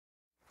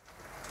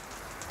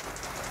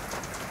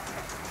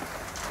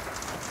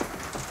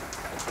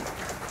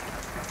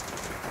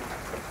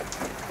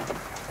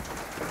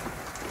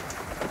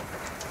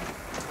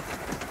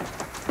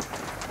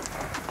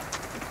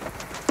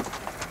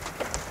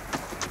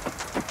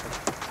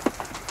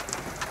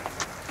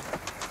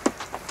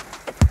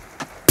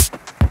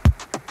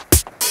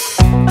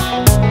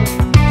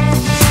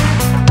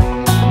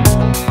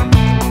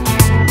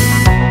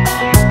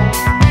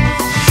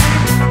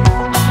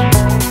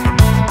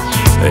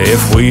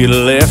If we'd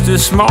left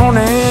this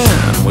morning,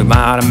 we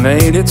might have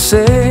made it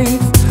safe.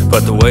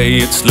 But the way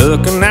it's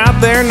looking out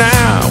there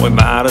now, we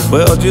might as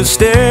well just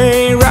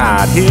stay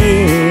right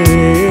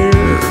here,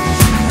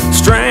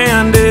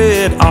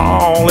 stranded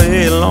all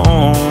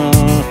alone.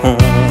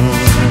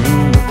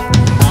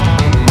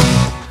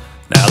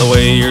 Now the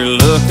way you're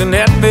looking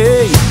at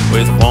me,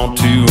 with want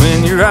to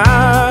in your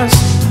eyes,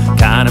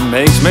 kinda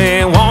makes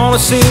me wanna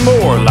see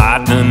more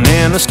lightning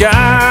in the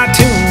sky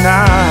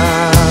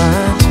tonight.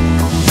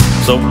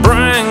 So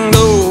bring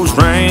those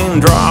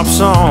raindrops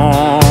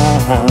on.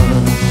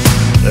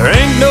 There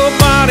ain't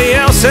nobody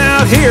else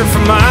out here for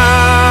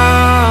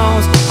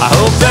miles. I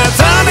hope that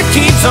thunder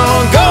keeps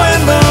on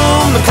going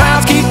boom, the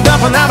clouds keep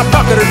dumping out a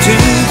bucket or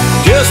two,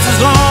 just as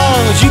long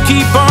as you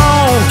keep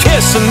on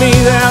kissing me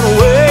that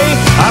way.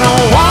 I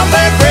don't want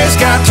that gray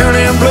sky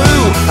turning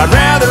blue, I'd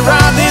rather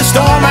ride this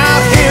storm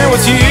out here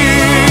with you,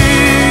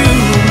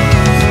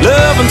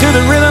 loving to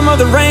the rhythm of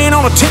the rain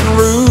on a tin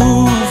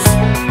roof.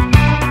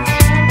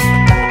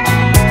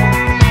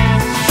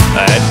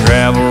 That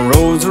gravel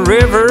road's a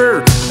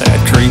river, that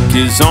creek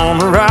is on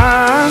the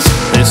rise.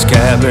 This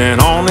cabin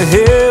on the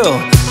hill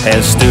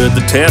has stood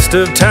the test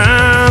of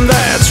time,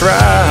 that's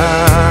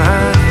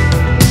right.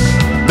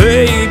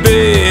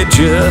 Baby,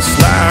 just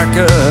like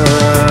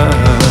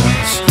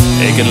us,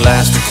 it could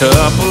last a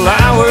couple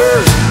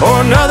hours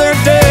or another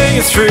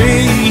day or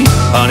three.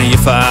 Honey,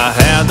 if I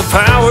had the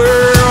power,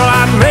 well,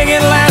 I'd make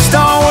it last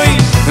all week.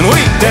 And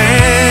we'd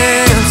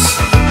dance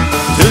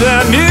to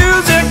that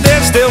music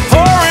that's still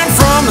pouring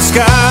from the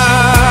sky.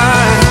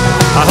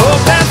 I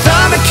hope that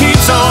thunder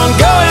keeps on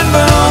going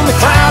boom, the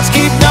clouds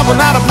keep dumping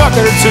out a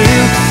bucket or two,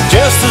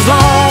 just as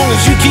long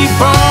as you keep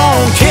on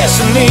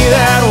kissing me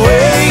that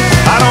way.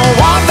 I don't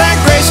want that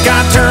gray sky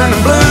turning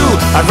blue,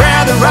 I'd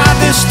rather ride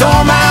this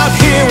storm out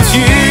here with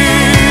you,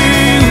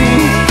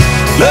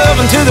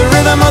 loving to the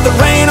rhythm of the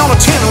rain on a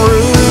tin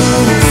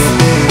roof.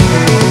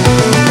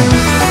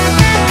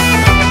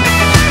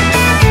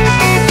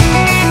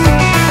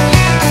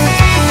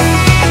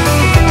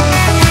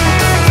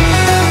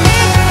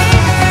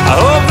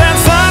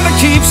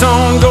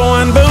 On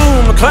going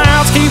boom, the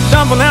clouds keep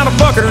dumping out a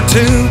bucket or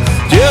two,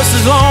 just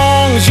as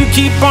long as you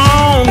keep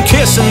on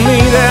kissing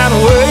me that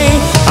way.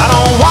 I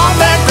don't want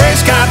that gray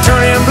sky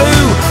turning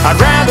blue, I'd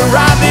rather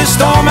ride this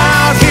storm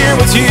out here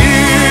with you,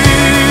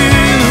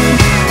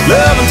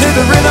 loving to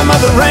the rhythm of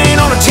the rain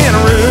on a tin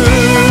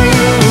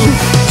roof.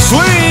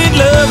 Sweet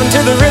loving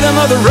to the rhythm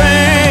of the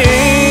rain